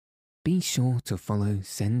Be sure to follow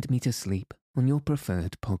Send Me to Sleep on your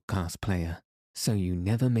preferred podcast player so you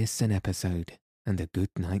never miss an episode and a good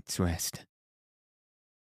night's rest.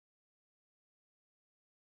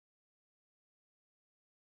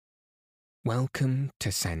 Welcome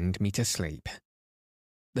to Send Me to Sleep,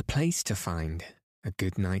 the place to find a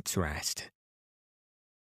good night's rest.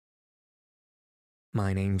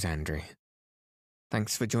 My name's Andrew.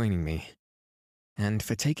 Thanks for joining me, and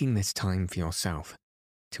for taking this time for yourself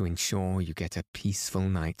to ensure you get a peaceful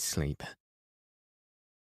night's sleep.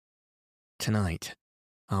 Tonight,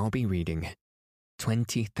 I'll be reading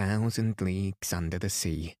 20,000 Leagues Under the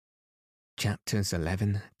Sea, chapters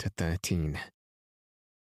 11 to 13.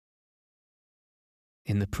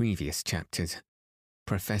 In the previous chapters,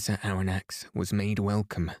 Professor Aronnax was made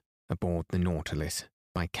welcome aboard the Nautilus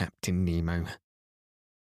by Captain Nemo.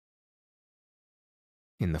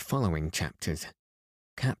 In the following chapters,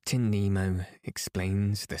 Captain Nemo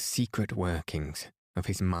explains the secret workings of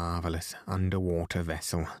his marvelous underwater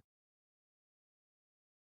vessel.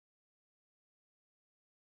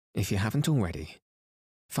 If you haven't already,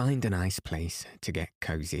 find a nice place to get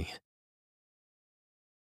cozy.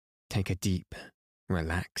 Take a deep,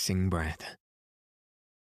 relaxing breath.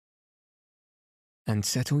 And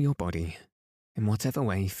settle your body in whatever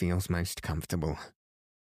way feels most comfortable.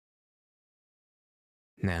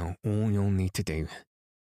 Now all you'll need to do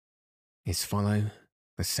is follow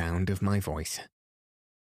the sound of my voice.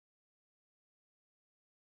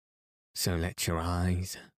 So let your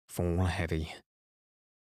eyes fall heavy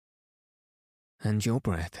and your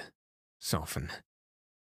breath soften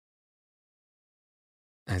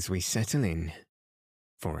as we settle in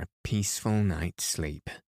for a peaceful night's sleep.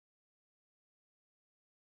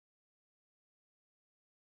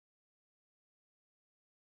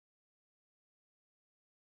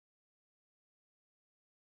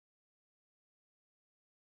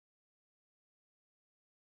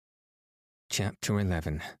 Chapter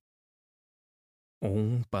 11.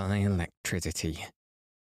 All by Electricity.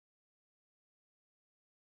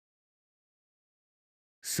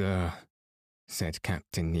 "Sir," said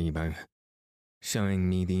Captain Nemo, showing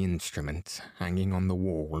me the instruments hanging on the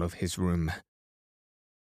wall of his room.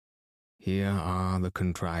 "Here are the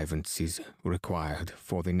contrivances required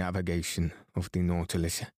for the navigation of the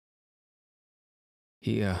Nautilus.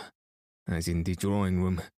 Here, as in the drawing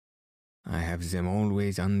room, I have them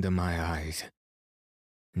always under my eyes,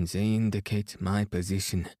 and they indicate my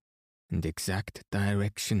position and exact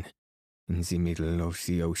direction in the middle of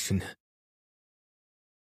the ocean.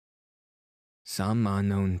 Some are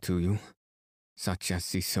known to you, such as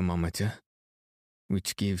the thermometer,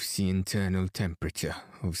 which gives the internal temperature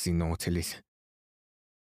of the Nautilus,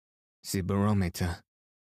 the barometer,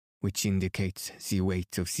 which indicates the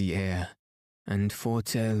weight of the air and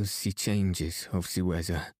foretells the changes of the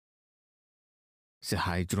weather, the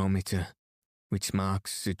hydrometer, which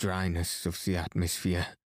marks the dryness of the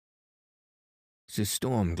atmosphere, the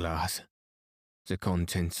storm glass, the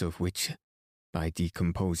contents of which, by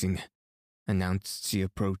decomposing, announce the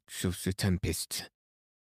approach of the tempests,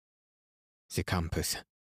 the compass,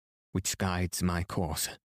 which guides my course,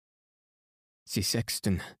 the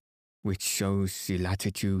sextant, which shows the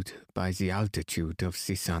latitude by the altitude of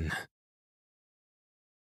the sun,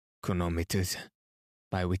 chronometers,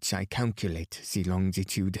 by which I calculate the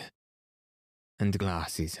longitude, and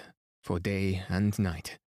glasses for day and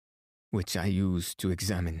night, which I use to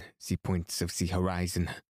examine the points of the horizon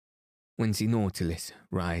when the Nautilus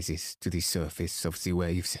rises to the surface of the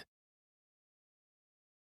waves.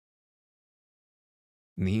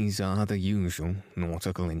 These are the usual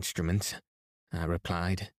nautical instruments," I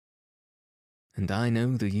replied, "and I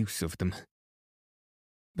know the use of them.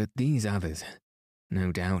 But these others,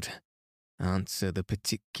 no doubt, answer the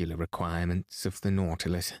particular requirements of the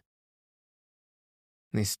Nautilus.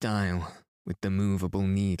 This dial with the movable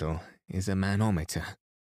needle is a manometer,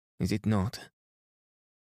 is it not?"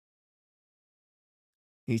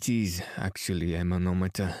 "It is actually a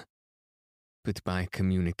manometer, but by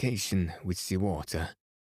communication with the water,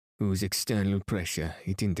 whose external pressure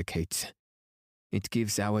it indicates, it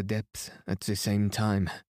gives our depth at the same time."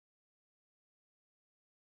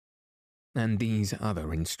 "And these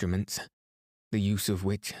other instruments, the use of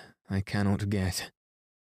which I cannot guess."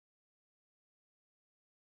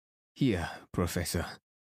 "Here, Professor,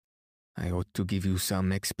 I ought to give you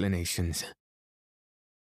some explanations.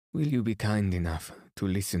 Will you be kind enough to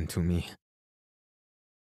listen to me?"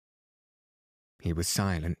 He was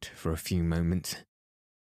silent for a few moments.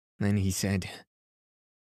 Then he said,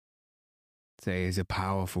 "There is a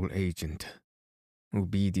powerful agent,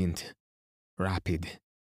 obedient, rapid,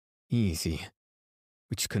 easy,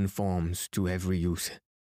 which conforms to every use,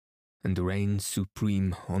 and reigns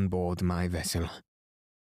supreme on board my vessel.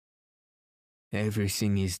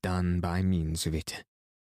 Everything is done by means of it.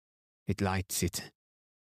 It lights it,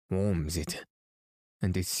 warms it,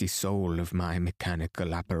 and is the soul of my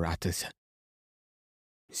mechanical apparatus.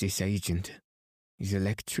 This agent is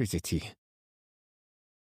electricity.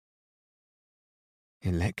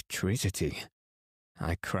 Electricity?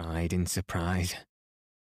 I cried in surprise.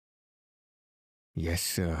 Yes,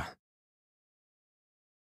 sir.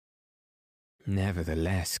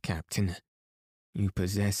 Nevertheless, Captain, you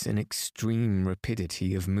possess an extreme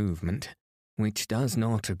rapidity of movement, which does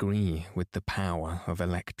not agree with the power of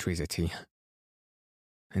electricity.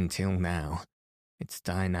 Until now, its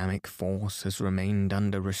dynamic force has remained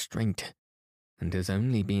under restraint, and has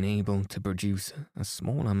only been able to produce a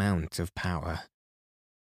small amount of power.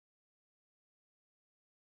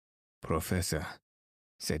 Professor,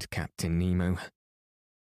 said Captain Nemo,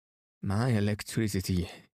 my electricity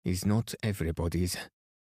is not everybody's.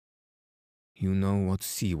 You know what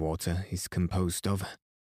seawater is composed of.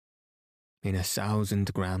 In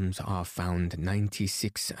 1,000 grams are found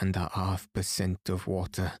 96.5% of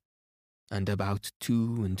water, and about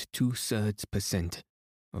 2 2/3%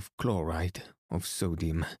 of chloride of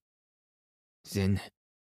sodium. Then,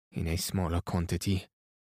 in a smaller quantity,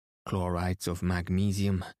 chlorides of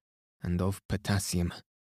magnesium and of potassium,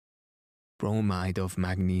 bromide of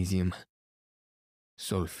magnesium,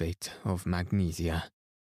 sulfate of magnesia,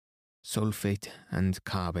 sulfate and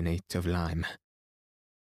carbonate of lime.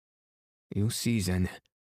 You see, then,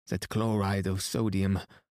 that chloride of sodium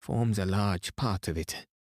forms a large part of it.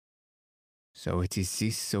 So it is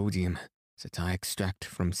this sodium that I extract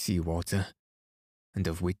from seawater, and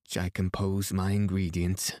of which I compose my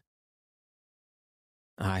ingredients.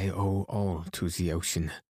 I owe all to the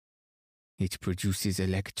ocean. It produces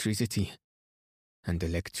electricity, and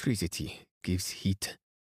electricity gives heat,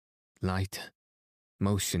 light,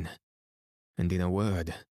 motion, and in a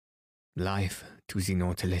word, life to the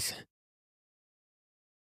Nautilus.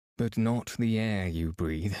 But not the air you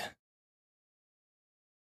breathe.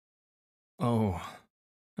 Oh,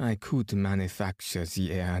 I could manufacture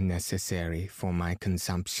the air necessary for my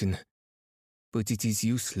consumption, but it is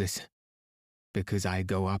useless, because I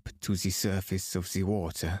go up to the surface of the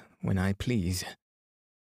water when I please.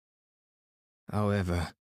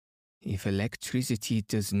 However, if electricity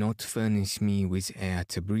does not furnish me with air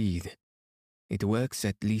to breathe, it works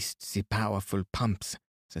at least the powerful pumps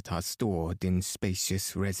that are stored in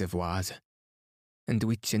spacious reservoirs, and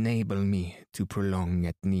which enable me to prolong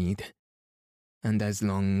at need, and as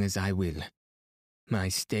long as I will, my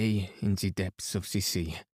stay in the depths of the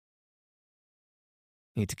sea.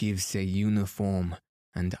 It gives a uniform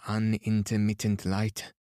and unintermittent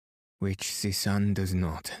light, which the sun does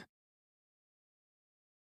not.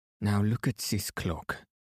 Now look at this clock.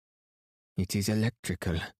 It is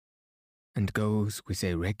electrical, and goes with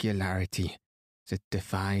a regularity that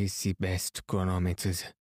defies the best chronometers.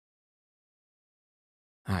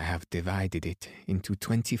 I have divided it into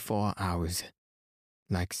 24 hours,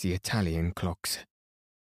 like the Italian clocks,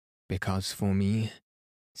 because for me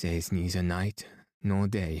there is neither night nor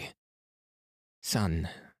day, sun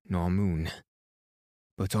nor moon,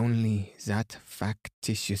 but only that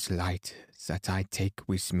factitious light that I take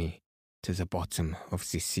with me to the bottom of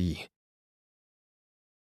the sea.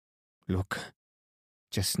 Look,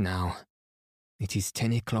 just now, it is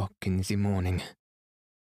 10 o'clock in the morning.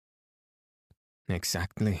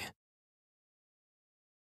 Exactly.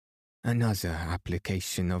 Another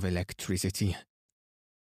application of electricity.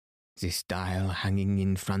 This dial hanging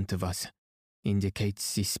in front of us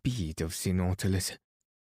indicates the speed of the Nautilus.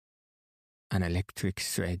 An electric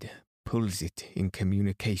thread pulls it in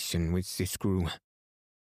communication with the screw,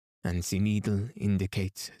 and the needle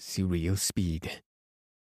indicates the real speed.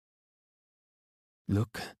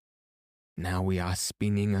 Look, now we are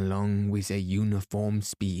spinning along with a uniform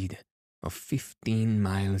speed of 15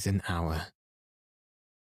 miles an hour.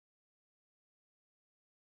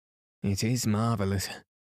 It is marvelous.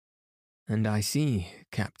 And I see,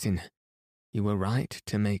 Captain, you were right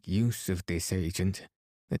to make use of this agent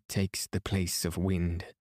that takes the place of wind,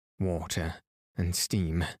 water, and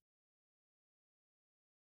steam.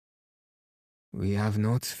 We have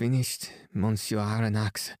not finished, Monsieur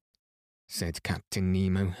Aronnax, said Captain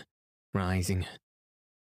Nemo, rising.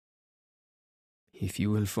 If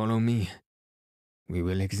you will follow me, we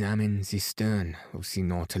will examine the stern of the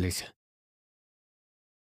Nautilus.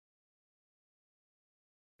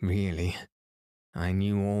 Really, I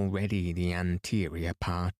knew already the anterior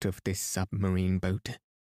part of this submarine boat,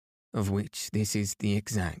 of which this is the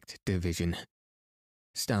exact division,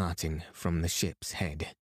 starting from the ship's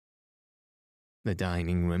head. The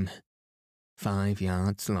dining room, 5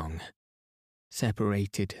 yards long,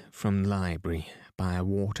 separated from the library by a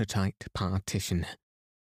watertight partition.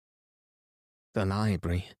 The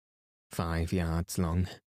library, 5 yards long.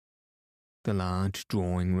 The large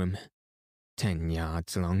drawing room, 10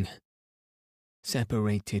 yards long,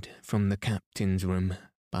 separated from the captain's room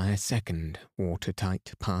by a second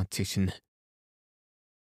watertight partition.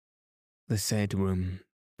 The said room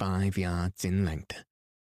 5 yards in length.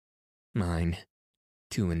 Mine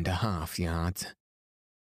 2.5 yards.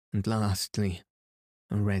 And lastly,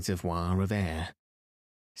 a reservoir of air,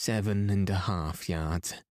 7.5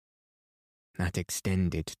 yards. That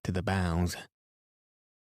extended to the bows.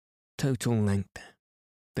 Total length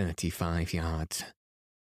 35 yards,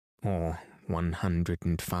 or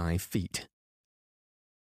 105 feet.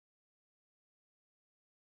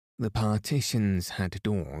 The partitions had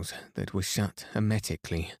doors that were shut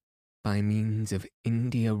hermetically by means of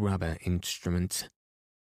india-rubber instruments,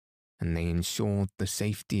 and they ensured the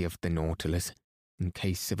safety of the Nautilus in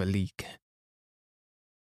case of a leak.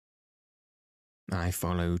 I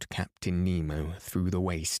followed Captain Nemo through the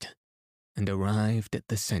waist and arrived at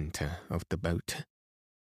the centre of the boat.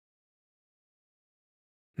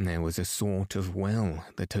 There was a sort of well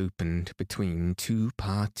that opened between two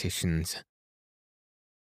partitions.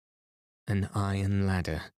 An iron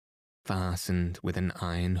ladder, fastened with an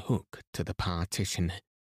iron hook to the partition,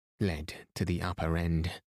 led to the upper end.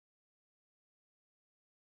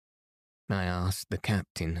 I asked the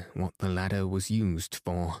captain what the ladder was used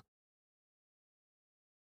for.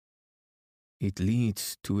 "It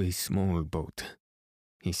leads to a small boat,"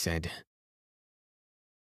 he said.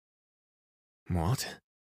 "What?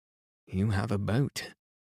 You have a boat?"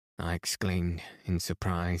 I exclaimed in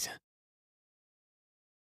surprise.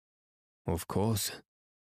 "Of course,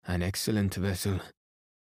 an excellent vessel,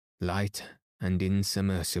 light and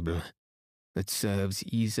insubmersible, that serves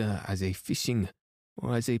either as a fishing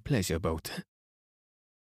or as a pleasure boat.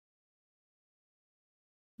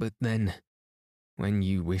 But then, when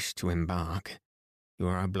you wish to embark, you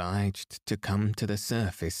are obliged to come to the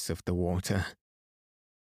surface of the water."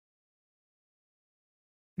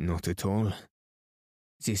 "Not at all.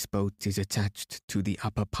 This boat is attached to the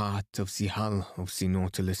upper part of the hull of the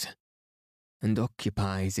Nautilus, and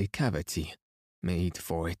occupies a cavity made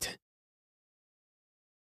for it.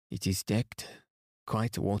 It is decked,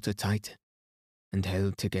 quite watertight, and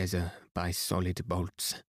held together by solid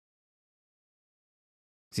bolts.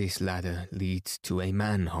 This ladder leads to a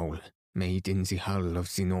manhole made in the hull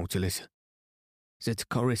of the Nautilus, that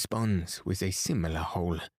corresponds with a similar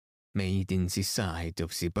hole made in the side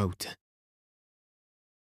of the boat.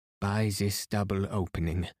 By this double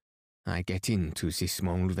opening, I get into the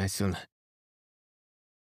small vessel.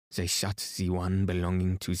 They shut the one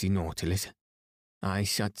belonging to the Nautilus. I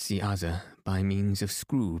shut the other by means of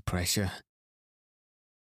screw pressure.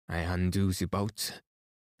 I undo the bolts,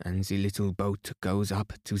 and the little boat goes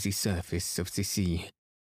up to the surface of the sea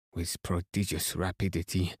with prodigious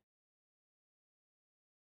rapidity.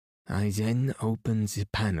 I then open the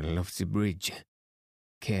panel of the bridge,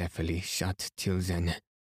 carefully shut till then.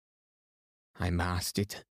 I mast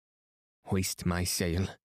it, hoist my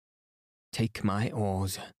sail, take my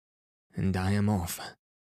oars, and I am off."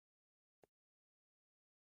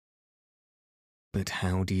 "But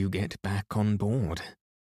how do you get back on board?"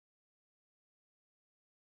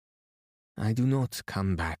 "I do not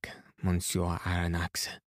come back, Monsieur Aronnax.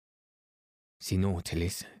 The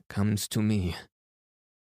Nautilus comes to me."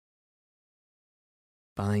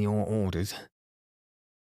 "By your orders?"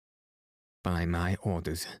 "By my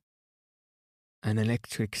orders. An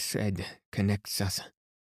electric thread connects us.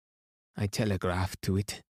 I telegraph to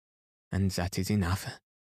it, and that is enough."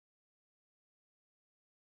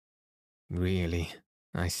 "Really,"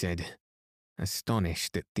 I said,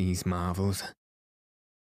 astonished at these marvels.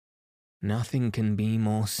 "Nothing can be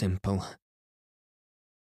more simple."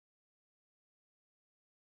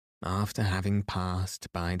 After having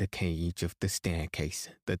passed by the cage of the staircase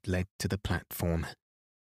that led to the platform,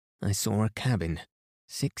 I saw a cabin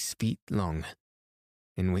 6 feet long,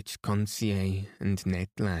 in which Conseil and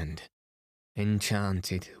Ned Land,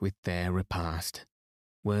 enchanted with their repast,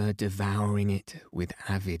 were devouring it with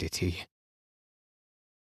avidity.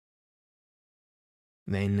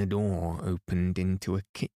 Then a door opened into a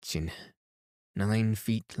kitchen 9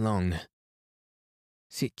 feet long,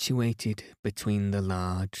 situated between the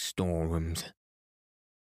large storerooms.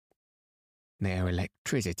 Their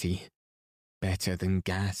electricity, better than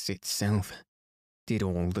gas itself, did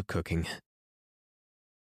all the cooking.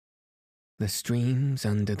 The streams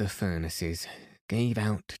under the furnaces gave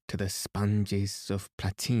out to the sponges of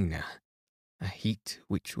platina a heat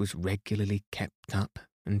which was regularly kept up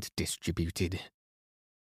and distributed.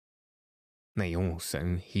 They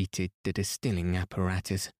also heated the distilling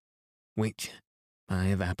apparatus, which, by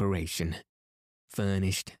evaporation,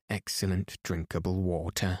 furnished excellent drinkable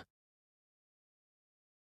water.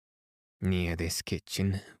 Near this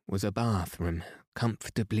kitchen was a bathroom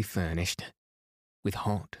comfortably furnished, with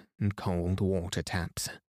hot and cold water taps.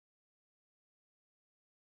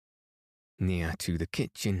 Near to the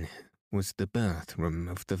kitchen was the berth room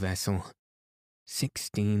of the vessel,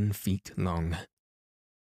 16 feet long.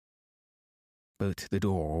 But the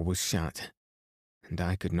door was shut, and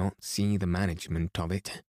I could not see the management of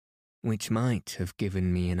it, which might have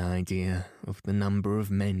given me an idea of the number of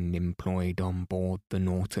men employed on board the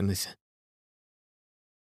Nautilus.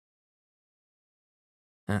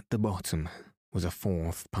 At the bottom was a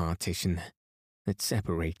fourth partition that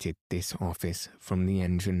separated this office from the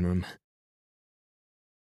engine room.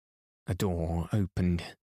 A door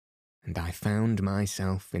opened, and I found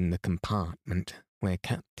myself in the compartment where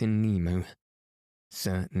Captain Nemo,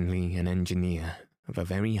 certainly an engineer of a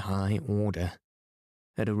very high order,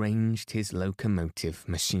 had arranged his locomotive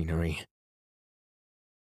machinery.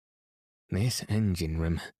 This engine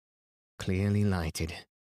room, clearly lighted,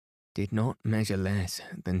 did not measure less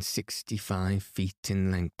than 65 feet in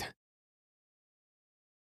length.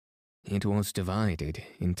 It was divided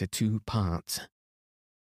into two parts.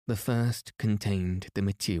 The first contained the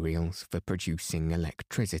materials for producing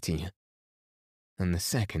electricity, and the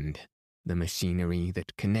second the machinery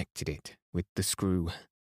that connected it with the screw.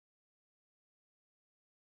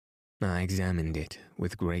 I examined it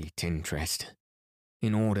with great interest,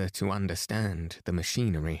 in order to understand the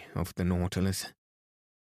machinery of the Nautilus.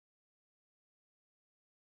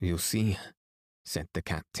 "You see," said the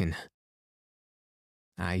captain,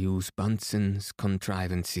 "I use Bunsen's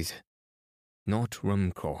contrivances, not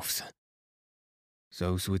Ruhmkorff's.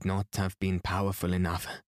 Those would not have been powerful enough.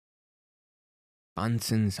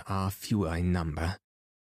 Bunsen's are fewer in number,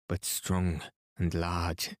 but strong and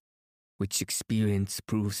large, which experience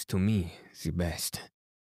proves to me the best.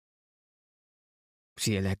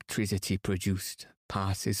 The electricity produced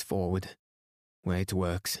passes forward, where it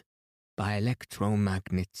works, by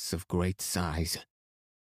electromagnets of great size,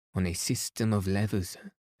 on a system of levers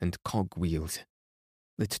and cogwheels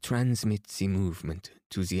that transmits the movement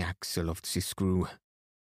to the axle of the screw.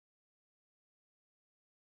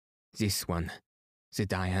 This one, the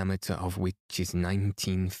diameter of which is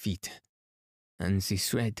 19 feet, and the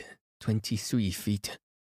thread 23 feet,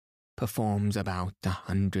 performs about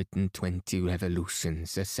 120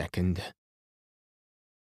 revolutions a second.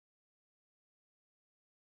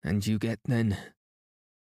 And you get then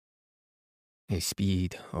a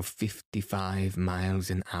speed of 55 miles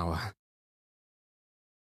an hour.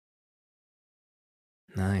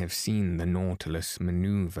 I have seen the Nautilus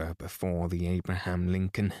maneuver before the Abraham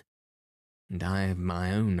Lincoln, and I have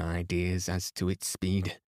my own ideas as to its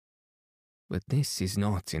speed. But this is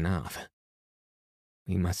not enough.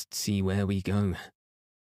 We must see where we go.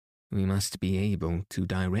 We must be able to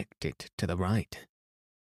direct it to the right,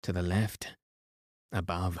 to the left,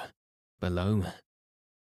 above, below.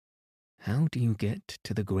 How do you get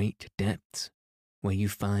to the great depths where you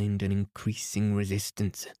find an increasing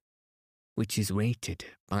resistance, which is rated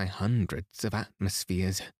by hundreds of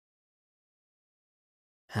atmospheres?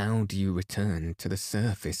 How do you return to the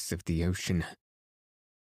surface of the ocean?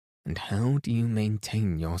 And how do you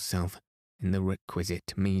maintain yourself in the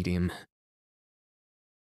requisite medium?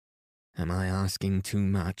 Am I asking too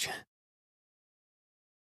much?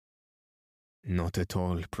 Not at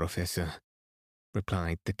all, Professor,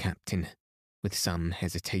 replied the captain, with some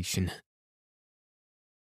hesitation.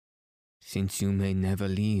 Since you may never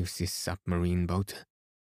leave this submarine boat,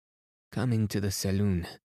 come into the saloon.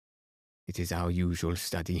 It is our usual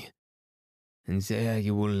study, and there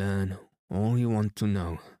you will learn all you want to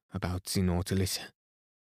know about the Nautilus.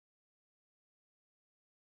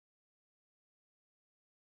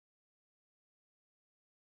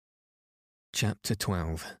 Chapter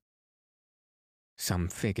 12. Some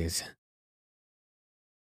Figures.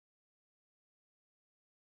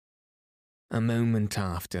 A moment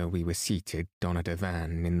after we were seated on a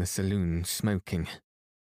divan in the saloon smoking,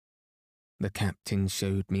 the captain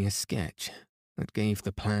showed me a sketch that gave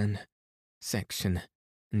the plan, section,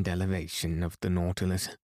 and elevation of the Nautilus.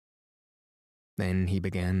 Then he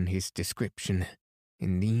began his description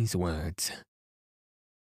in these words.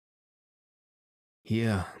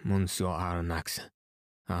 Here, Monsieur Aronnax,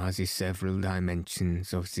 are the several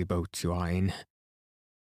dimensions of the boat you are in.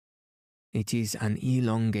 It is an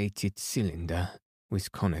elongated cylinder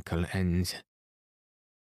with conical ends.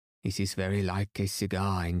 It is very like a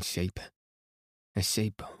cigar in shape, a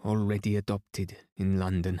shape already adopted in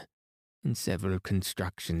London in several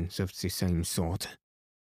constructions of the same sort.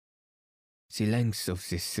 The length of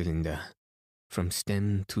this cylinder, from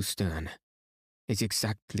stem to stern, is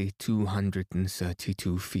exactly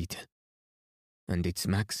 232 feet, and its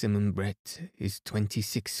maximum breadth is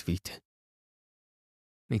 26 feet.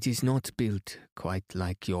 It is not built quite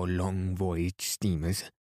like your long voyage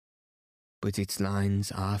steamers, but its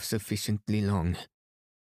lines are sufficiently long,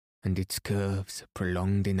 and its curves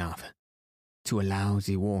prolonged enough to allow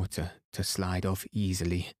the water to slide off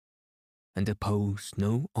easily and oppose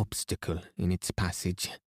no obstacle in its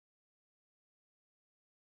passage.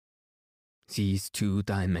 These two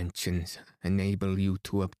dimensions enable you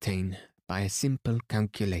to obtain, by a simple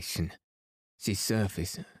calculation, the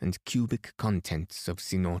surface and cubic contents of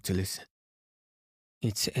the Nautilus.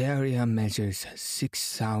 Its area measures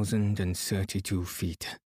 6,032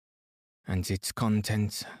 feet, and its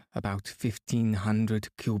contents about 1,500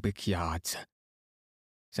 cubic yards.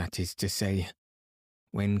 That is to say,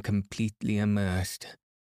 when completely immersed,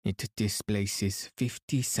 it displaces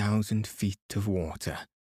 50,000 feet of water,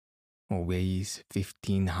 or weighs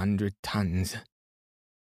 1,500 tons.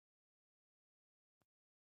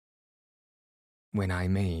 When I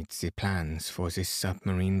made the plans for this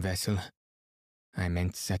submarine vessel, I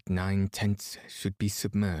meant that 9/10 should be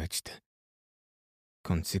submerged.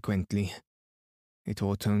 Consequently, it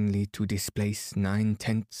ought only to displace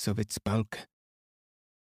 9/10 of its bulk.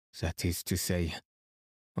 That is to say,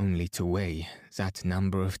 only to weigh that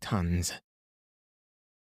number of tons.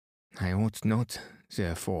 I ought not,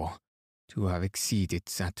 therefore, to have exceeded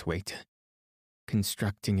that weight,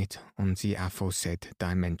 constructing it on the aforesaid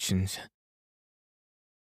dimensions.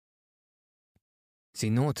 The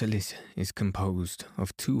Nautilus is composed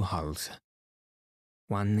of two hulls,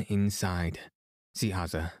 one inside, the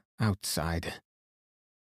other outside,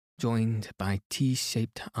 joined by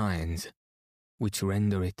T-shaped irons, which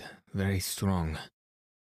render it very strong.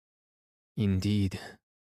 Indeed,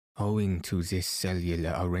 owing to this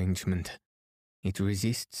cellular arrangement, it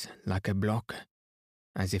resists like a block,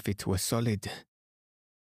 as if it were solid.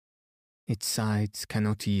 Its sides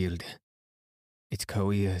cannot yield. It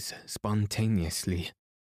coheres spontaneously,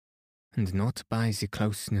 and not by the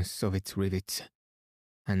closeness of its rivets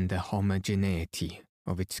and the homogeneity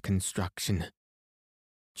of its construction,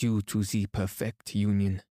 due to the perfect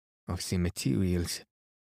union of the materials,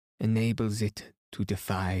 enables it to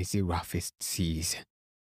defy the roughest seas.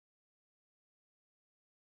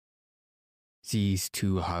 These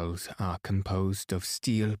two hulls are composed of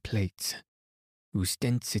steel plates, whose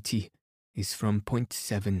density is from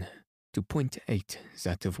 0.7 to 0.8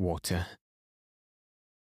 that of water.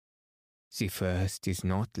 The first is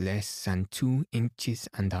not less than 2.5 inches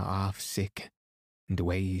thick and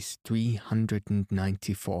weighs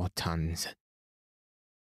 394 tons.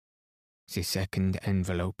 The second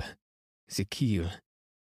envelope, the keel,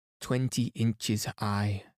 20 inches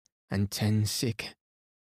high and 10 thick,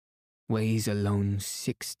 weighs alone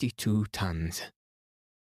 62 tons.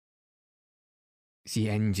 The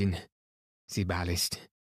engine, the ballast,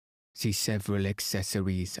 the several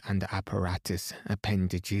accessories and apparatus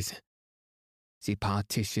appendages, the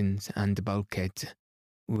partitions and bulkheads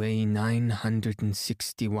weigh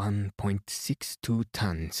 961.62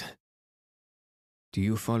 tons. Do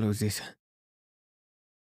you follow this?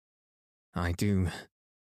 I do.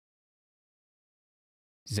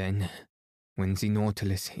 Then, when the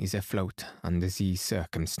Nautilus is afloat under these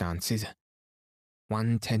circumstances,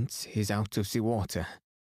 1/10 is out of the water.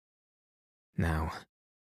 Now,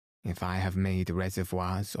 if I have made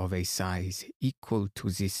reservoirs of a size equal to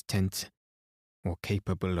this tent, or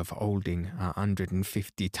capable of holding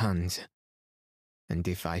 150 tons, and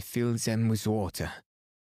if I fill them with water,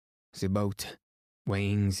 the boat,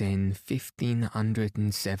 weighing then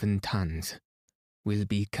 1,507 tons, will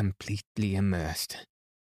be completely immersed.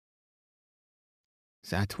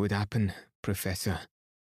 That would happen, Professor.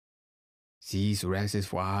 These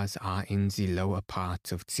reservoirs are in the lower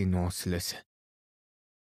part of the Nautilus.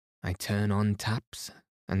 I turn on taps,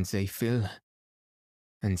 and they fill,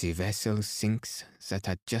 and the vessel sinks that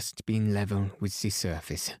had just been level with the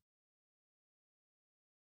surface.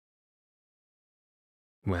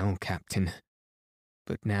 Well, Captain,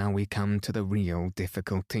 but now we come to the real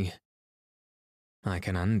difficulty. I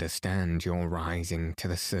can understand your rising to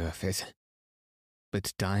the surface,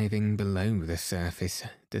 but diving below the surface,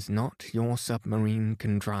 does not your submarine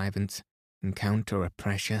contrivance encounter a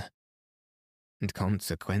pressure, and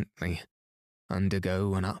consequently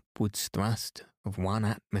undergo an upwards thrust of 1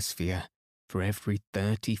 atmosphere for every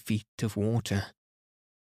 30 feet of water,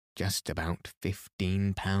 just about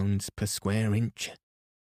 15 pounds per square inch?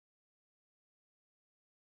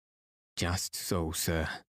 Just so, sir.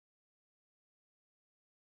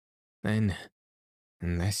 Then,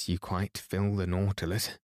 unless you quite fill the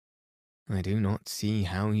Nautilus, I do not see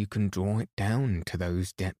how you can draw it down to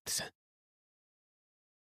those depths.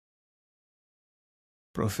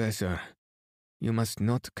 Professor, you must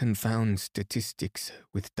not confound statistics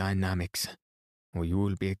with dynamics, or you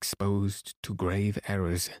will be exposed to grave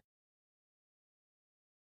errors.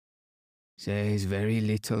 There is very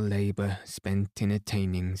little labour spent in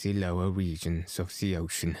attaining the lower regions of the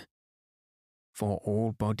ocean, for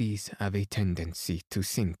all bodies have a tendency to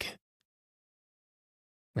sink.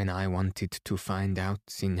 When I wanted to find out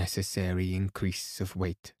the necessary increase of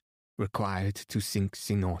weight required to sink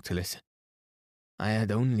the Nautilus, I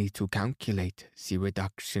had only to calculate the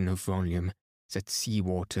reduction of volume that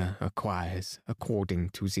seawater acquires according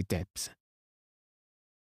to the depths.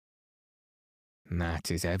 That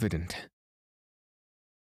is evident.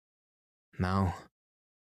 Now,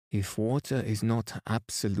 if water is not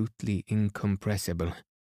absolutely incompressible,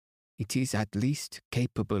 it is at least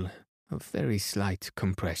capable of very slight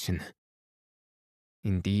compression.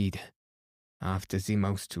 Indeed, after the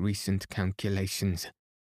most recent calculations,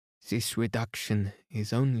 this reduction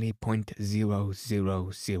is only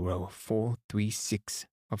 0.000436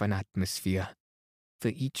 of an atmosphere for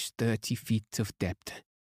each 30 feet of depth.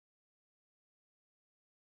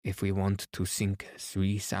 If we want to sink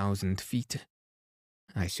 3,000 feet,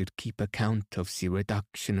 I should keep account of the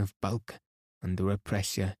reduction of bulk under a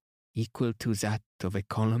pressure equal to that of a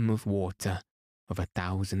column of water of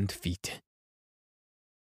 1,000 feet.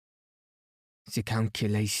 The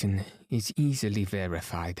calculation is easily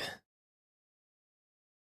verified.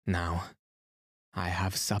 Now, I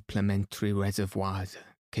have supplementary reservoirs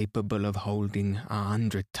capable of holding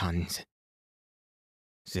 100 tons.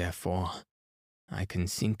 Therefore, I can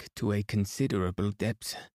sink to a considerable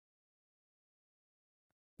depth.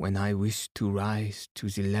 When I wish to rise to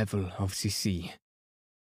the level of the sea,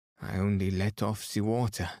 I only let off the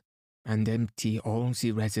water and empty all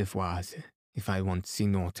the reservoirs if I want the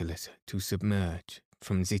Nautilus to submerge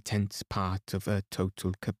from the 10th part of her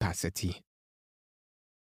total capacity.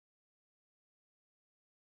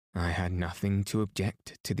 I had nothing to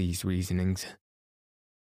object to these reasonings.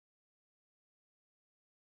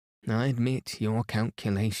 I admit your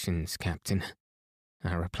calculations, Captain,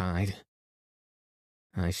 I replied.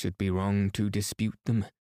 I should be wrong to dispute them,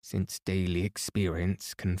 since daily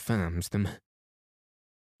experience confirms them.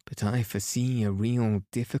 But I foresee a real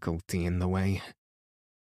difficulty in the way.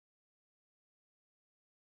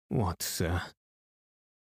 What, sir?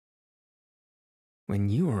 When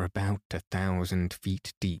you are about 1,000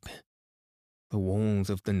 feet deep, the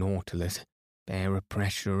walls of the Nautilus bear a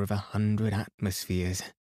pressure of 100 atmospheres.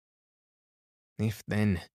 If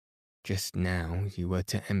then, just now, you were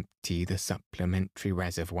to empty the supplementary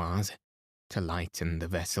reservoirs, to lighten the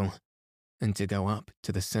vessel, and to go up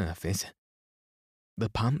to the surface, the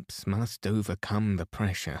pumps must overcome the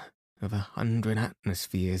pressure of 100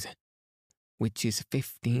 atmospheres, which is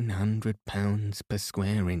 1,500 pounds per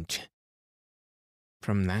square inch.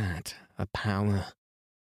 From that, a power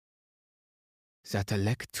that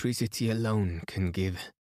electricity alone can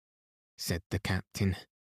give, said the captain,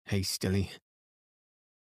 hastily.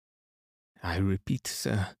 I repeat,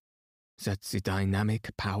 sir, that the dynamic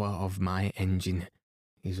power of my engine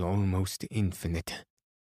is almost infinite.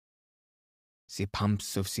 The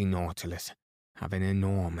pumps of the Nautilus have an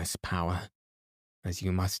enormous power, as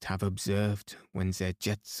you must have observed when their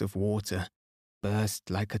jets of water burst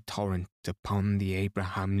like a torrent upon the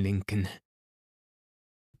Abraham Lincoln.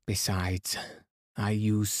 Besides, I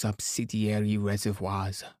use subsidiary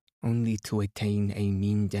reservoirs only to attain a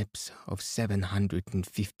mean depth of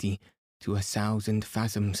 750 to 1,000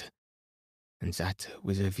 fathoms, and that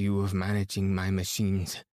with a view of managing my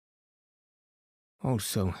machines.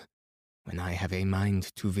 Also, when I have a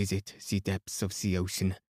mind to visit the depths of the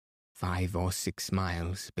ocean, 5 or 6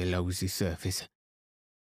 miles below the surface,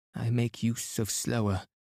 I make use of slower,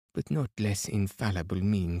 but not less infallible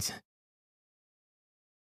means.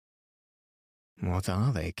 What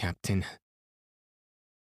are they, Captain?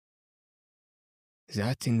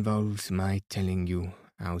 That involves my telling you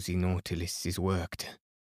how the Nautilus is worked.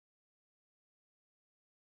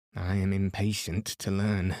 I am impatient to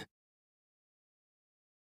learn.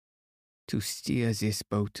 To steer this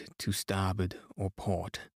boat to starboard or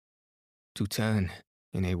port. To turn,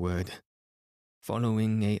 in a word,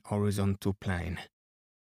 following a horizontal plane.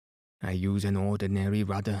 I use an ordinary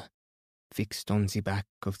rudder fixed on the back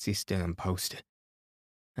of the stern post,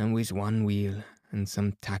 and with one wheel and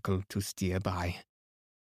some tackle to steer by.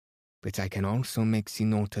 But I can also make the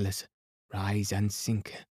Nautilus rise and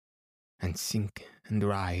sink and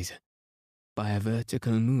rise, by a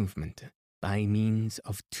vertical movement by means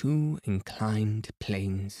of two inclined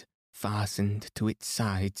planes fastened to its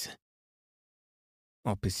sides,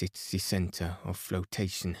 opposite the center of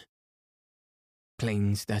flotation.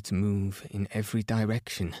 Planes that move in every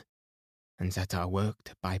direction and that are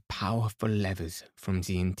worked by powerful levers from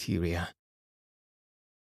the interior.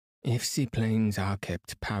 If the planes are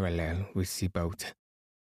kept parallel with the boat,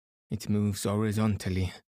 it moves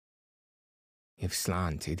horizontally. If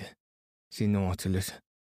slanted, the Nautilus,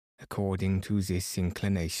 according to this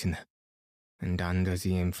inclination, and under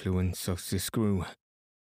the influence of the screw,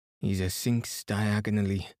 either sinks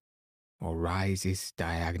diagonally or rises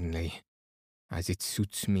diagonally, as it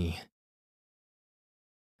suits me.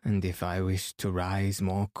 And if I wish to rise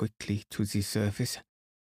more quickly to the surface,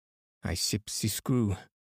 I ship the screw,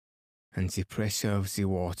 and the pressure of the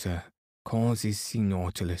water causes the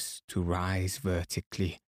Nautilus to rise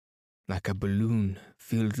vertically, like a balloon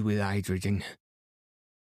filled with hydrogen.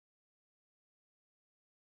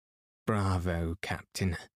 Bravo,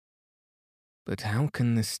 Captain. But how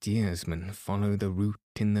can the steersman follow the route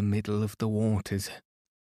in the middle of the waters?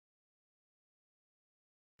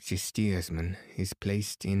 The steersman is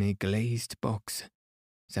placed in a glazed box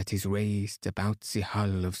that is raised about the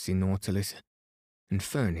hull of the Nautilus and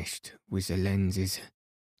furnished with the lenses.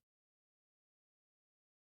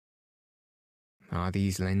 Are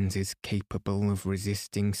these lenses capable of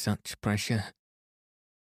resisting such pressure?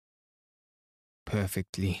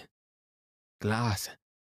 Perfectly. Glass,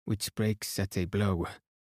 which breaks at a blow,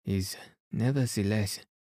 is, nevertheless,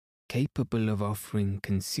 capable of offering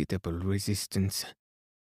considerable resistance.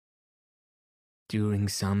 During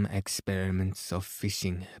some experiments of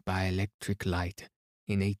fishing by electric light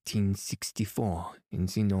in 1864 in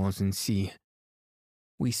the Northern Sea,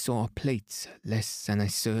 we saw plates less than a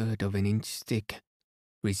third of an inch thick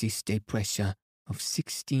resist a pressure of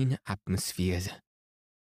 16 atmospheres.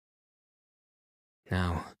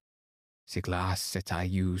 Now, the glass that I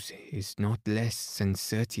use is not less than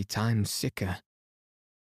 30 times thicker.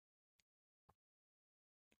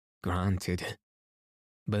 Granted,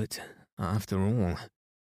 but after all,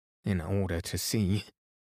 in order to see,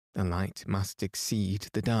 the light must exceed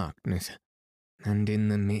the darkness, and in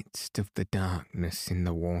the midst of the darkness in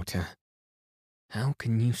the water, how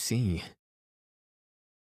can you see?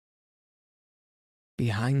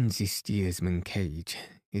 Behind the steersman cage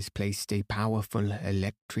is placed a powerful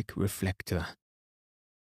electric reflector,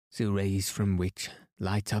 the rays from which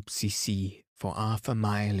light up the sea for half a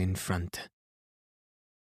mile in front.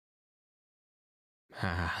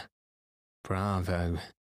 Ah, bravo,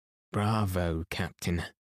 bravo, Captain.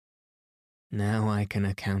 Now I can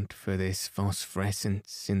account for this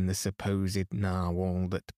phosphorescence in the supposed narwhal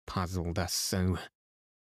that puzzled us so.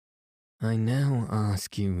 I now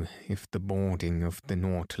ask you if the boarding of the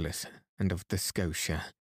Nautilus and of the Scotia,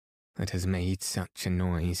 that has made such a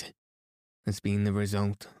noise, has been the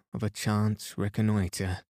result of a chance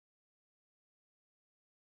reconnoitre.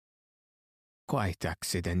 Quite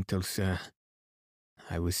accidental, sir.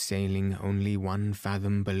 I was sailing only 1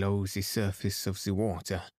 fathom below the surface of the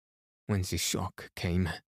water when the shock came.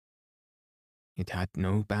 It had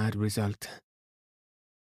no bad result.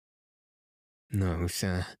 No,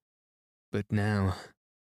 sir. But now,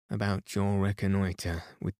 about your reconnoitre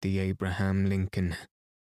with the Abraham Lincoln.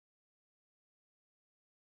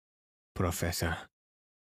 Professor,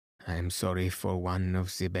 I am sorry for one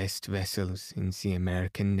of the best vessels in the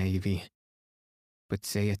American Navy, but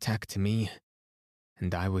they attacked me,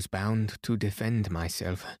 and I was bound to defend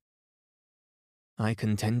myself. I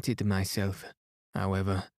contented myself,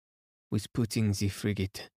 however, with putting the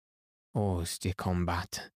frigate hors de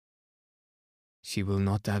combat. She will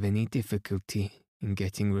not have any difficulty in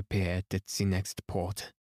getting repaired at the next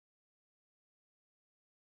port.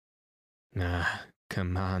 Ah,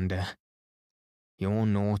 Commander, your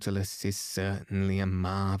Nautilus is certainly a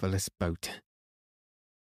marvelous boat.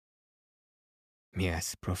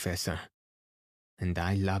 Yes, Professor, and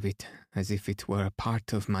I love it as if it were a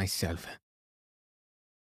part of myself.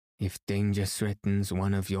 If danger threatens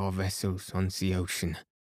one of your vessels on the ocean,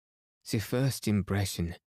 the first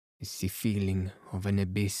impression is the feeling of an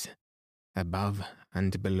abyss, above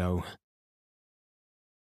and below.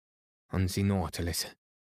 On the Nautilus,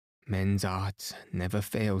 men's arts never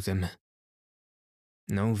fail them.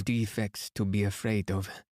 No defects to be afraid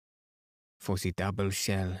of, for the double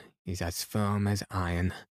shell is as firm as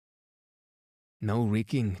iron. No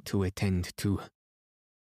rigging to attend to,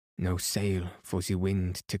 no sail for the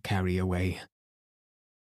wind to carry away,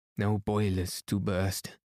 no boilers to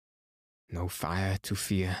burst, no fire to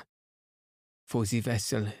fear, for the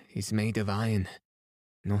vessel is made of iron,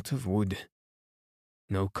 not of wood.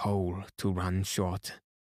 No coal to run short,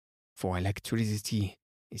 for electricity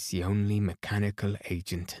is the only mechanical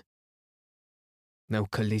agent. No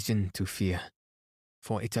collision to fear,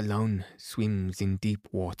 for it alone swims in deep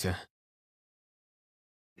water.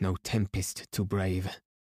 No tempest to brave,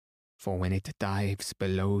 for when it dives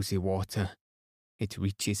below the water, it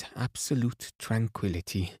reaches absolute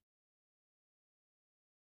tranquility.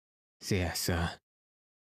 There, sir,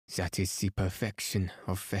 that is the perfection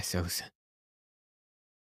of vessels.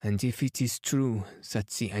 And if it is true that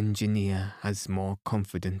the engineer has more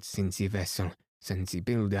confidence in the vessel than the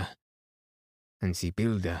builder, and the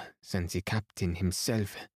builder than the captain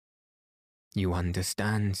himself, you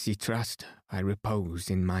understand the trust I repose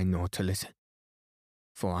in my Nautilus,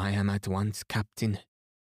 for I am at once captain,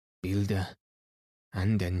 builder,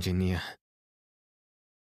 and engineer.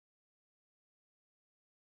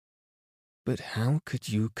 But how could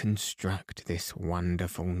you construct this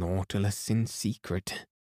wonderful Nautilus in secret?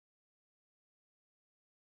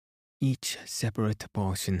 Each separate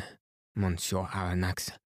portion, Monsieur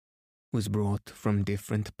Aronnax, was brought from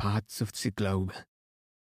different parts of the globe.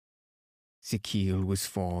 The keel was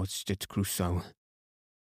forged at Crusoe,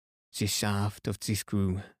 the shaft of the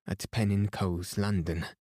screw at Penning Cowes, London,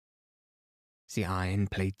 the iron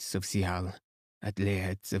plates of the hull at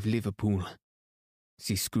Laird's of Liverpool,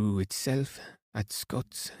 the screw itself at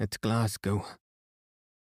Scott's at Glasgow.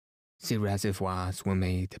 The reservoirs were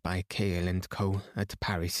made by Cale & Co. at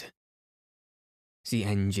Paris, the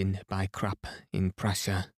engine by Krupp in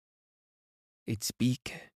Prussia, its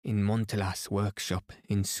beak in Montelas workshop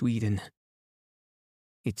in Sweden,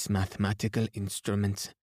 its mathematical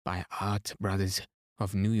instruments by Art Brothers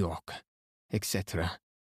of New York, etc.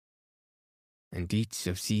 And each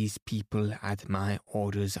of these people had my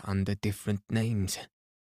orders under different names.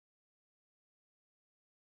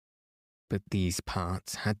 But these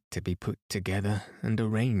parts had to be put together and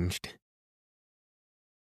arranged.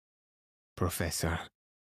 Professor,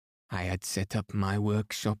 I had set up my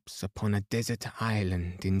workshops upon a desert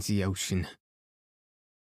island in the ocean.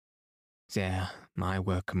 There my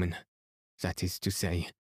workmen, that is to say,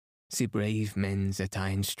 the brave men that I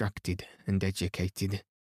instructed and educated,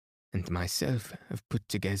 and myself have put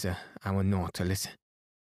together our Nautilus.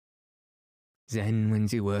 Then when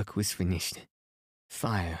the work was finished,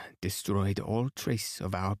 fire destroyed all trace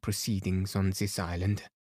of our proceedings on this island,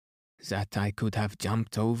 that I could have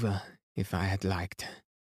jumped over if I had liked.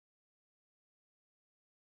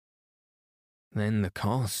 Then the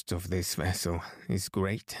cost of this vessel is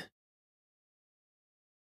great.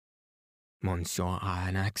 Monsieur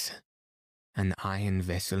Aronnax, an iron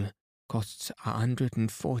vessel costs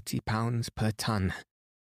 £140 per ton.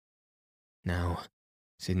 Now,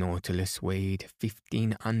 the Nautilus weighed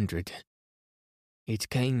 1,500. It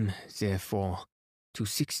came, therefore, to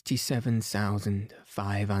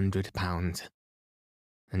 £67,500,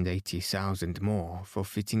 and 80,000 more for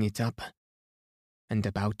fitting it up, and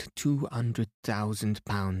about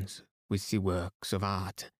 £200,000 with the works of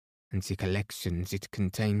art and the collections it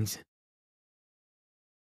contains.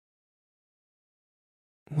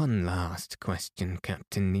 One last question,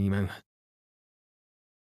 Captain Nemo.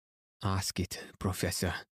 Ask it,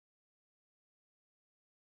 Professor.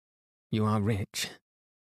 You are rich?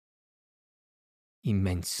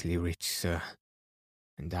 Immensely rich, sir,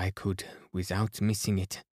 and I could, without missing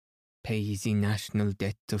it, pay the national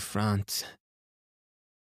debt of France.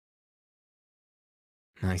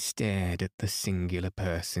 I stared at the singular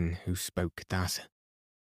person who spoke thus.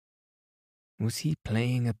 Was he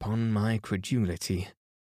playing upon my credulity?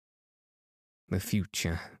 The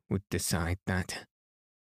future would decide that.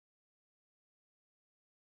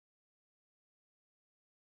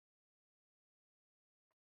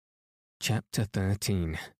 Chapter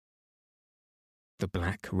 13. The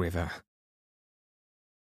Black River.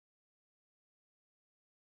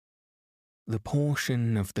 The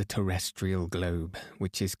portion of the terrestrial globe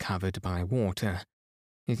which is covered by water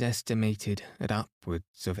is estimated at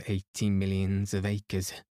upwards of 80 millions of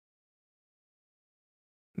acres.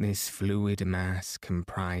 This fluid mass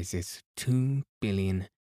comprises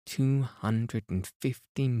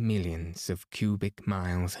 2,250 millions of cubic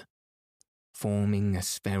miles, forming a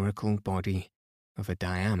spherical body of a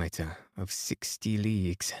diameter of 60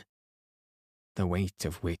 leagues, the weight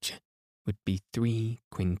of which would be 3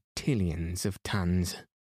 quintillions of tons.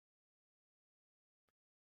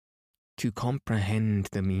 To comprehend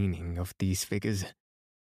the meaning of these figures,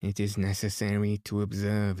 it is necessary to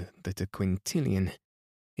observe that a quintillion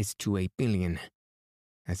is to a billion,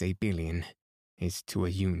 as a billion is to a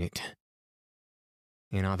unit.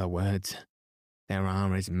 In other words, there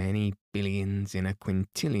are as many billions in a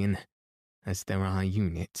quintillion as there are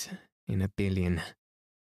units in a billion.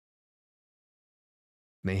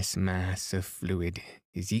 This mass of fluid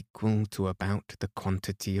is equal to about the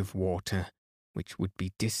quantity of water which would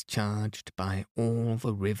be discharged by all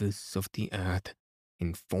the rivers of the earth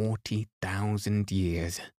in 40,000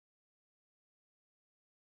 years.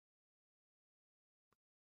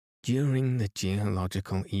 During the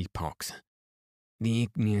geological epochs, the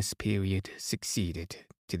igneous period succeeded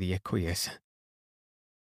to the aqueous.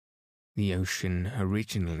 The ocean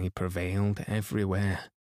originally prevailed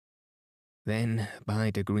everywhere. Then,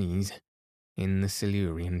 by degrees, in the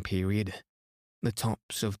Silurian period, the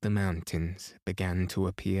tops of the mountains began to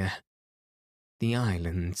appear. The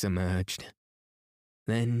islands emerged,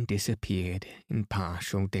 then disappeared in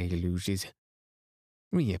partial deluges,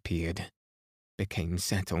 reappeared, became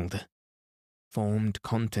settled, formed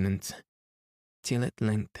continents, till at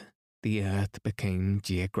length the earth became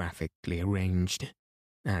geographically arranged,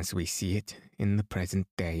 as we see it in the present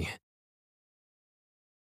day.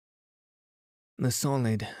 The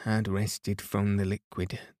solid had wrested from the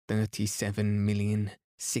liquid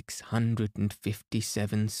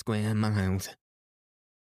 37,657 square miles,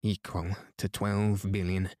 equal to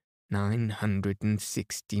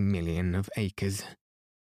 12,960,000,000 of acres.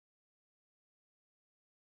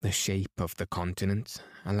 The shape of the continents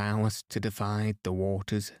allow us to divide the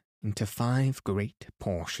waters into 5 great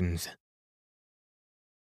portions: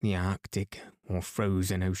 the Arctic or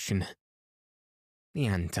frozen ocean, the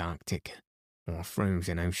Antarctic or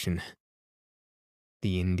frozen ocean,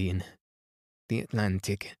 the Indian, the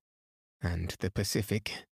Atlantic, and the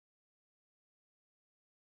Pacific.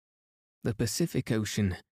 The Pacific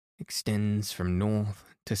Ocean extends from north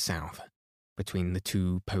to south between the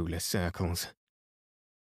 2 polar circles,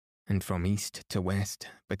 and from east to west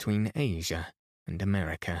between Asia and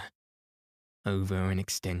America, over an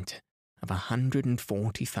extent of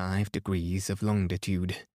 145 degrees of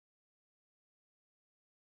longitude.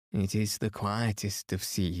 It is the quietest of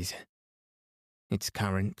seas. Its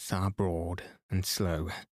currents are broad and slow.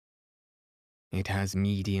 It has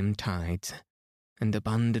medium tides and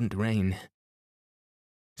abundant rain.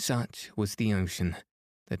 Such was the ocean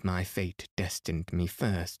that my fate destined me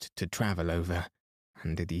first to travel over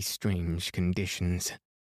under these strange conditions.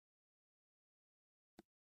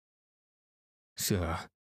 "Sir,"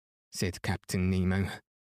 said Captain Nemo,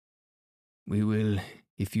 "we will,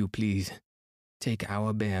 if you please, take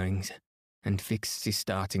our bearings and fix the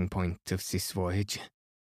starting point of this voyage.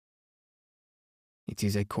 It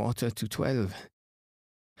is 11:15.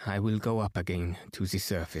 I will go up again to the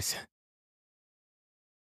surface."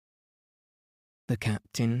 The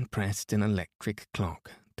captain pressed an electric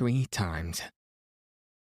clock 3 times.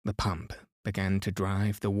 The pump began to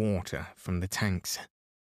drive the water from the tanks.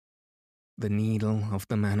 The needle of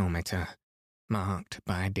the manometer marked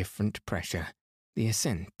by a different pressure the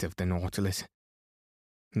ascent of the Nautilus.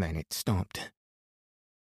 Then it stopped.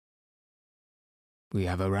 "We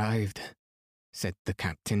have arrived," said the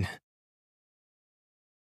captain.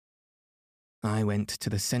 I went to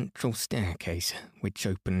the central staircase which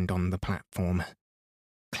opened on the platform,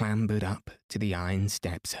 clambered up to the iron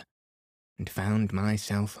steps, and found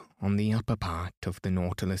myself on the upper part of the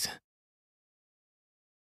Nautilus.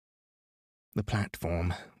 The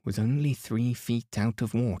platform was only 3 feet out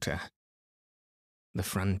of water. The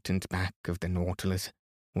front and back of the Nautilus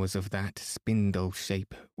was of that spindle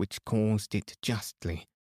shape which caused it justly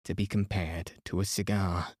to be compared to a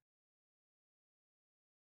cigar.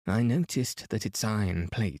 I noticed that its iron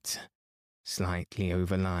plates, slightly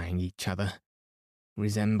overlying each other,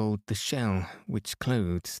 resembled the shell which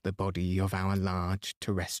clothes the body of our large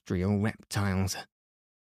terrestrial reptiles.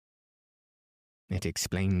 It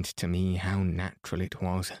explained to me how natural it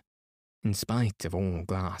was, in spite of all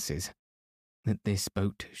glasses, that this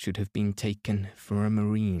boat should have been taken for a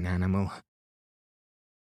marine animal.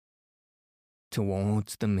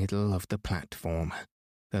 Towards the middle of the platform,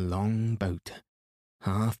 the long boat,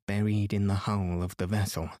 half buried in the hull of the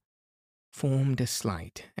vessel, formed a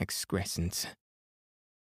slight excrescence.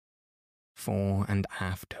 Fore and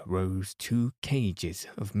aft rose 2 cages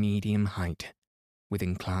of medium height, with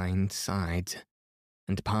inclined sides,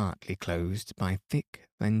 and partly closed by thick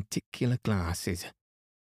lenticular glasses,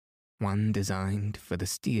 one designed for the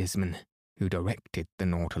steersman who directed the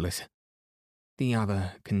Nautilus, the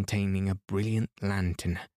other containing a brilliant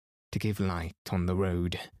lantern to give light on the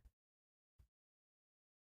road.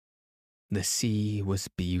 The sea was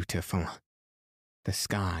beautiful, the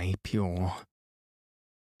sky pure.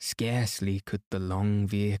 Scarcely could the long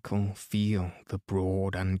vehicle feel the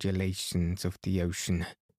broad undulations of the ocean.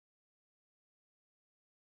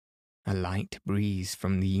 A light breeze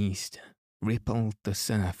from the east rippled the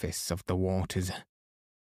surface of the waters.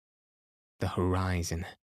 The horizon,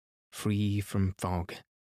 free from fog,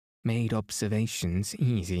 made observations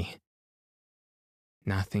easy.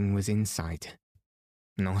 Nothing was in sight.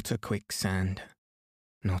 Not a quicksand,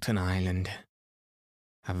 not an island.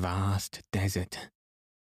 A vast desert.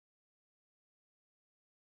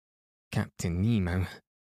 Captain Nemo,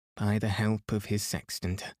 by the help of his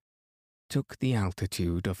sextant, took the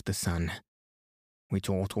altitude of the sun, which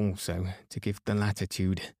ought also to give the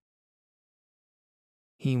latitude.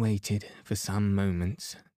 He waited for some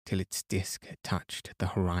moments till its disk touched the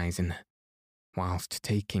horizon. Whilst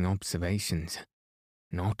taking observations,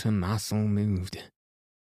 not a muscle moved.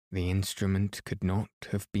 The instrument could not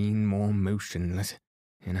have been more motionless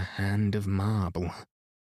in a hand of marble.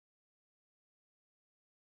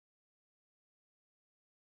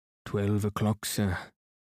 12 o'clock, sir,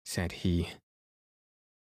 said he.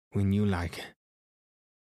 When you like.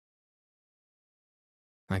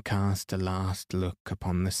 I cast a last look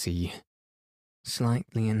upon the sea,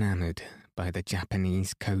 slightly enamoured by the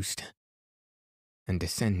Japanese coast, and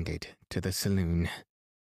descended to the saloon.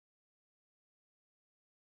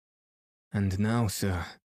 And now, sir,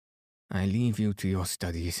 I leave you to your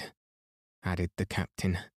studies, added the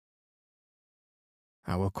captain.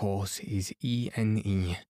 Our course is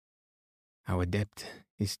ENE. Our depth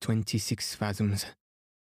is 26 fathoms.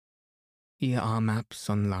 Here are maps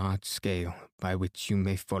on large scale by which you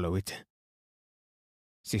may follow it.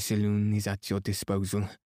 The saloon is at your disposal,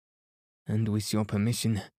 and with your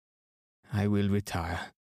permission, I will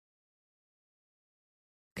retire.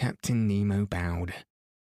 Captain Nemo bowed,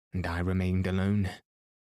 and I remained alone,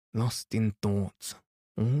 lost in thoughts,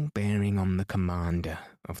 all bearing on the commander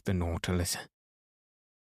of the Nautilus.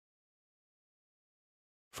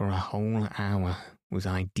 For a whole hour was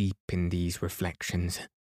I deep in these reflections,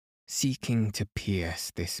 seeking to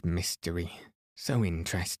pierce this mystery so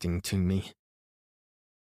interesting to me.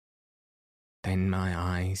 Then my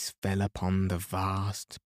eyes fell upon the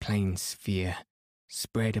vast plain sphere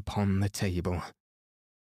spread upon the table,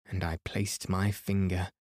 and I placed my finger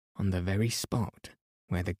on the very spot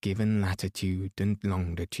where the given latitude and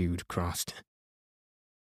longitude crossed.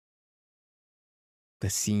 The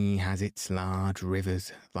sea has its large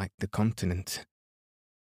rivers like the continent.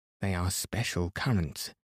 They are special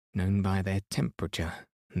currents, known by their temperature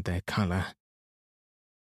and their colour.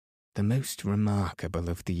 The most remarkable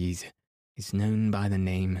of these is known by the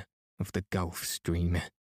name of the Gulf Stream.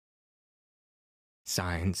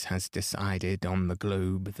 Science has decided on the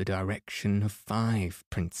globe the direction of 5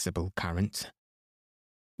 principal currents,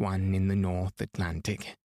 one in the North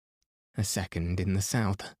Atlantic, a second in the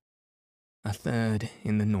South, a third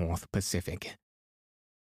in the North Pacific,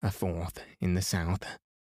 a fourth in the South,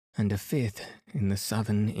 and a fifth in the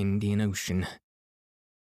Southern Indian Ocean.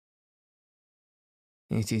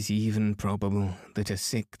 It is even probable that a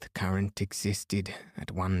 6th current existed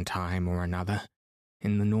at one time or another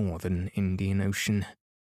in the Northern Indian Ocean,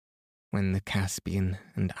 when the Caspian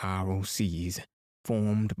and Aral seas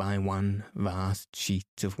formed by one vast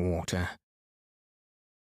sheet of water.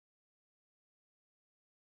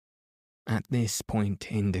 At this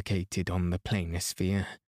point indicated on the planisphere,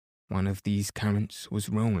 one of these currents was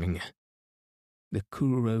rolling, the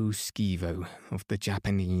Kuro Skivo of the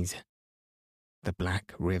Japanese, the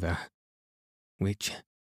Black River, which,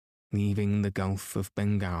 leaving the Gulf of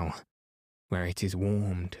Bengal, where it is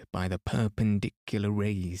warmed by the perpendicular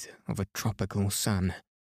rays of a tropical sun,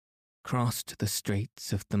 crossed the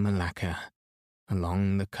Straits of the Malacca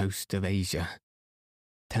along the coast of Asia,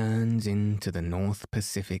 turns into the North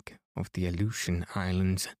Pacific of the Aleutian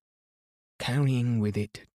Islands, carrying with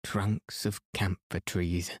it trunks of camphor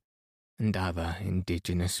trees and other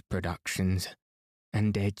indigenous productions,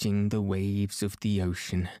 and edging the waves of the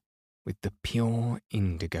ocean with the pure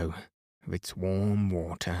indigo of its warm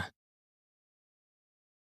water.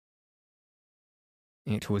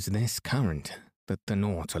 It was this current that the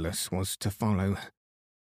Nautilus was to follow.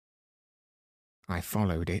 I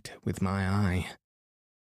followed it with my eye,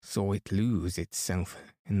 saw it lose itself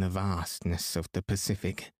in the vastness of the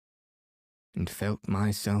Pacific, and felt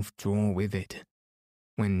myself draw with it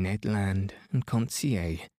when Ned Land and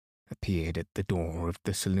Conseil appeared at the door of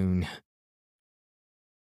the saloon.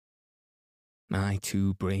 My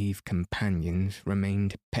 2 brave companions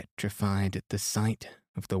remained petrified at the sight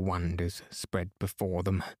of the wonders spread before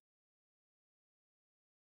them.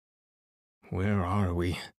 "Where are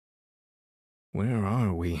we? Where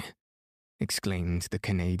are we?" exclaimed the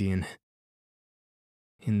Canadian.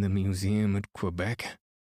 "In the museum at Quebec?"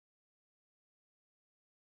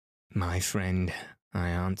 "My friend," I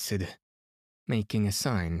answered, making a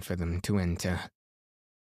sign for them to enter.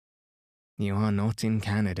 "You are not in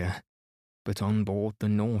Canada, but on board the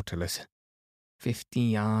Nautilus, 50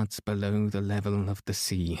 yards below the level of the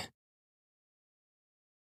sea.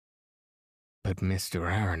 "But, Mr.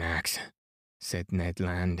 Aronnax," said Ned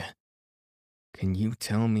Land, "can you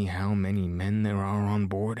tell me how many men there are on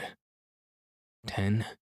board?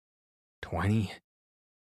 10? 20?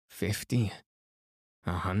 50?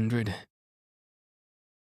 100?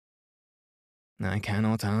 "I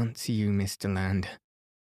cannot answer you, Mr. Land.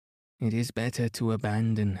 It is better to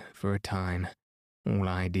abandon, for a time, all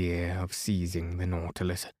idea of seizing the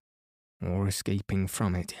Nautilus, or escaping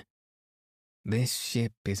from it. This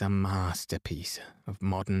ship is a masterpiece of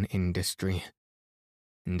modern industry,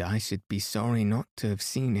 and I should be sorry not to have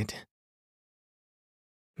seen it.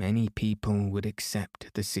 Many people would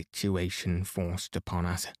accept the situation forced upon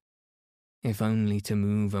us, if only to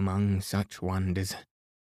move among such wonders.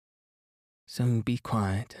 So be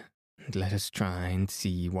quiet, and let us try and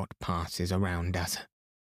see what passes around us."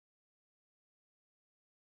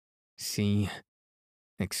 "See,"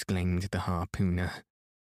 exclaimed the harpooner,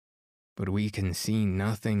 "but we can see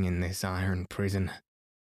nothing in this iron prison.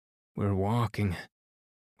 We're walking,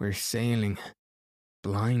 we're sailing,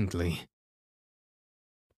 blindly."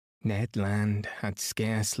 Ned Land had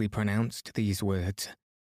scarcely pronounced these words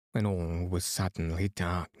when all was suddenly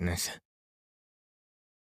darkness.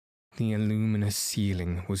 The illuminous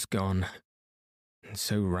ceiling was gone, and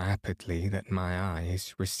so rapidly that my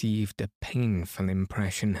eyes received a painful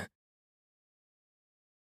impression.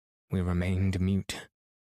 We remained mute,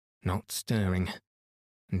 not stirring,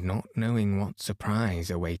 and not knowing what surprise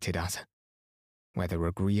awaited us, whether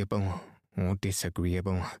agreeable or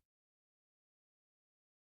disagreeable.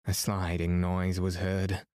 A sliding noise was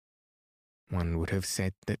heard. One would have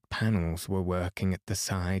said that panels were working at the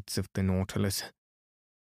sides of the Nautilus.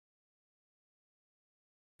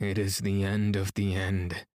 "It is the end of the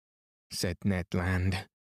end," said Ned Land.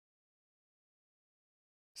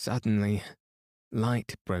 Suddenly,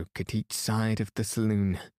 light broke at each side of the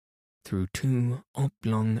saloon, through 2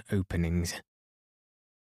 oblong openings.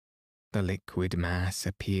 The liquid mass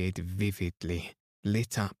appeared vividly,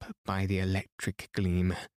 lit up by the electric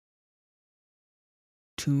gleam.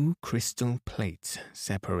 2 crystal plates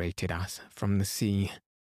separated us from the sea.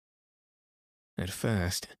 At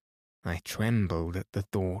first, I trembled at the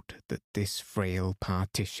thought that this frail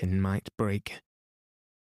partition might break,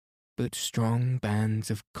 but strong bands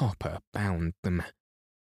of copper bound them,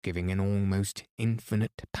 giving an almost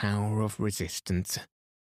infinite power of resistance.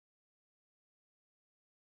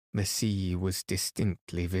 The sea was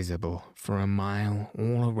distinctly visible for a mile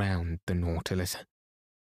all around the Nautilus.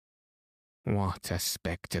 What a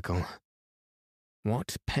spectacle!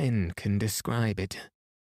 What pen can describe it?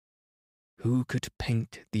 Who could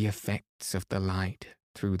paint the effects of the light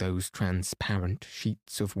through those transparent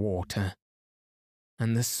sheets of water,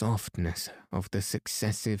 and the softness of the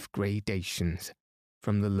successive gradations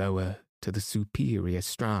from the lower to the superior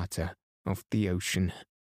strata of the ocean?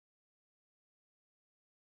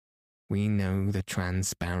 We know the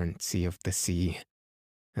transparency of the sea,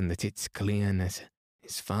 and that its clearness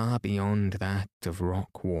is far beyond that of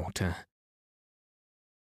rock water.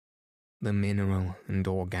 The mineral and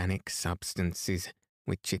organic substances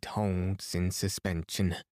which it holds in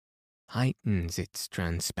suspension heightens its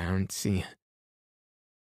transparency.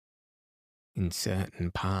 In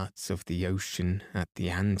certain parts of the ocean at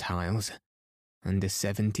the Antilles, under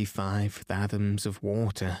 75 fathoms of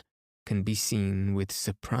water, can be seen with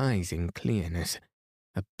surprising clearness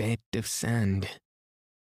a bed of sand.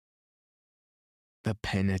 The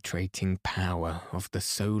penetrating power of the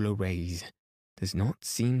solar rays does not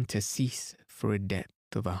seem to cease for a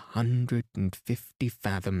depth of 150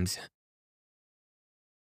 fathoms.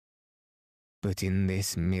 But in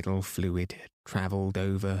this middle fluid travelled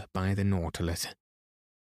over by the Nautilus,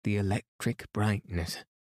 the electric brightness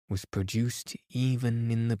was produced even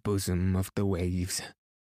in the bosom of the waves.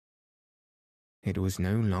 It was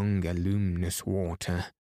no longer luminous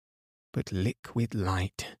water, but liquid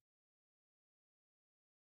light.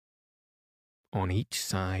 On each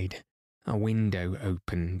side, a window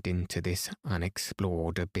opened into this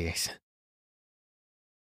unexplored abyss.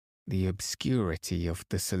 The obscurity of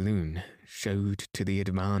the saloon showed to the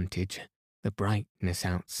advantage the brightness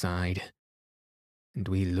outside, and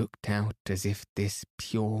we looked out as if this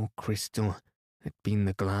pure crystal had been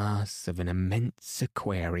the glass of an immense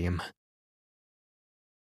aquarium.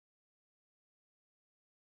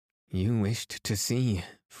 "You wished to see,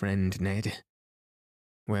 friend Ned.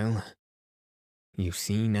 Well, you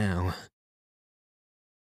see now."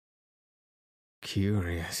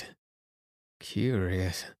 "Curious,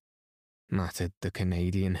 curious," muttered the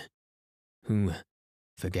Canadian, who,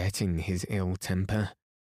 forgetting his ill temper,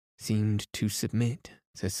 seemed to submit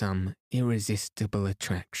to some irresistible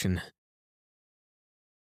attraction.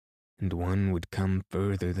 And one would come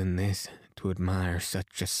further than this to admire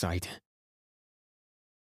such a sight.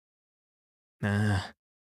 Ah,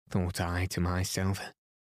 thought I to myself,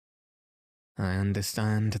 I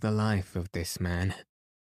understand the life of this man.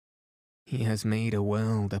 He has made a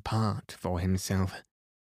world apart for himself,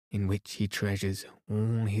 in which he treasures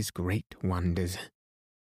all his great wonders.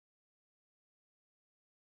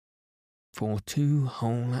 For 2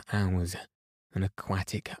 whole hours, an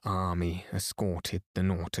aquatic army escorted the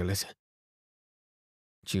Nautilus.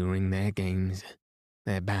 During their games,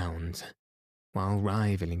 their bounds, while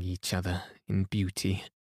rivaling each other in beauty,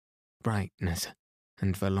 brightness,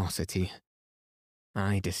 and velocity,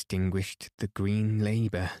 I distinguished the green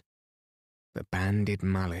labour, the banded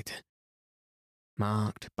mullet,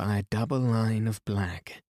 marked by a double line of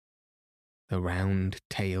black, the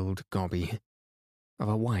round-tailed gobby, of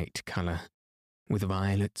a white colour, with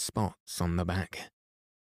violet spots on the back,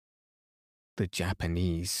 the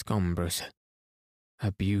Japanese scombrus,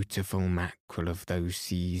 a beautiful mackerel of those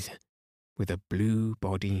seas, with a blue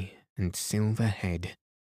body and silver head,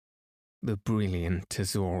 the brilliant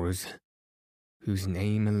Azorus, whose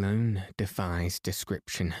name alone defies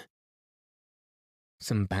description,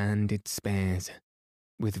 some banded spares,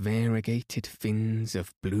 with variegated fins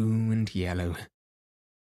of blue and yellow,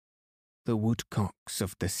 the woodcocks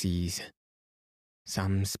of the seas,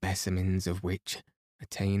 some specimens of which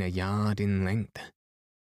attain a yard in length,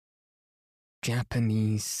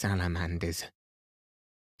 Japanese salamanders,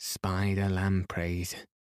 spider lampreys,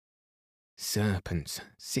 serpents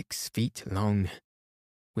 6 feet long,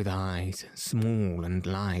 with eyes small and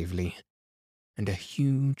lively, and a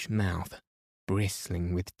huge mouth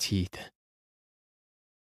bristling with teeth.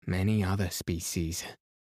 Many other species.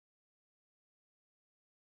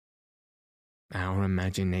 Our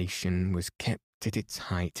imagination was kept at its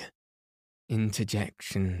height.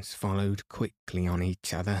 Interjections followed quickly on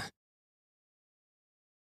each other.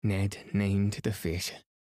 Ned named the fish,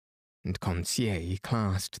 and Conseil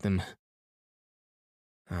classed them.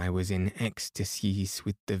 I was in ecstasies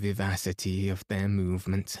with the vivacity of their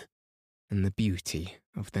movements and the beauty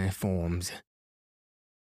of their forms.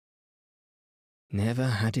 Never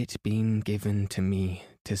had it been given to me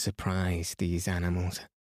to surprise these animals,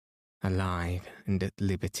 alive and at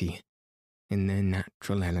liberty, in their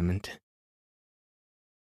natural element.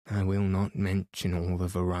 I will not mention all the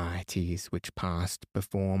varieties which passed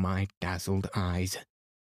before my dazzled eyes,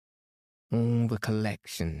 all the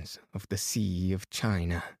collections of the Sea of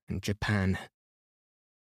China and Japan.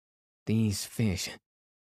 These fish,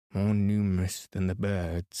 more numerous than the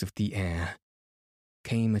birds of the air,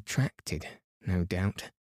 came attracted, no doubt,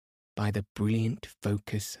 by the brilliant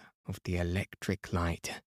focus of the electric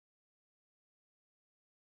light.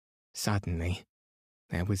 Suddenly,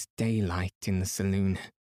 there was daylight in the saloon.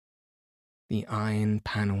 The iron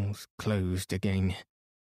panels closed again,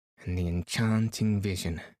 and the enchanting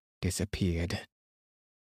vision disappeared.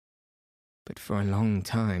 But for a long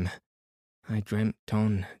time, I dreamt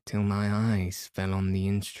on till my eyes fell on the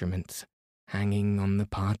instruments hanging on the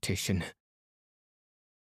partition.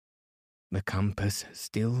 The compass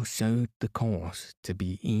still showed the course to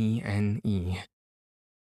be ENE.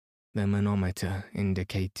 The manometer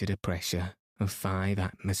indicated a pressure of 5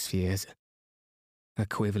 atmospheres,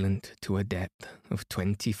 equivalent to a depth of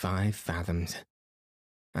 25 fathoms,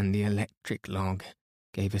 and the electric log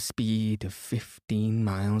gave a speed of 15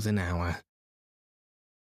 miles an hour.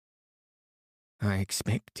 I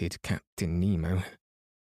expected Captain Nemo,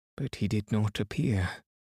 but he did not appear.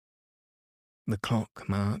 The clock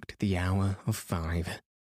marked the hour of 5.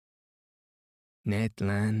 Ned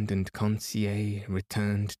Land and Conseil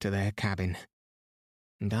returned to their cabin,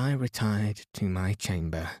 and I retired to my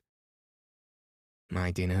chamber.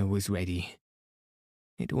 My dinner was ready.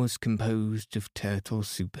 It was composed of turtle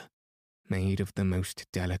soup, made of the most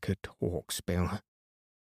delicate hawksbill,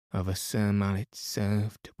 of a surmullet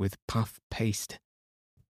served with puff paste,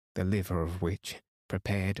 the liver of which,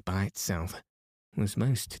 prepared by itself, was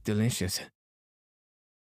most delicious,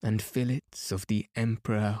 and fillets of the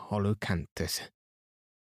Emperor Holocanthus,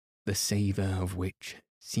 the savour of which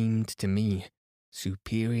seemed to me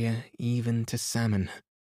superior even to salmon.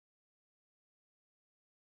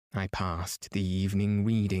 I passed the evening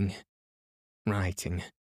reading, writing,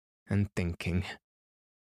 and thinking.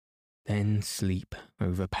 Then sleep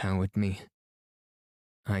overpowered me.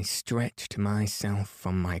 I stretched myself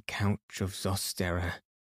on my couch of Zostera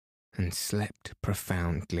and slept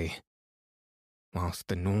profoundly, whilst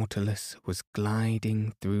the Nautilus was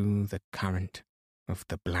gliding through the current of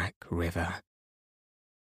the Black River.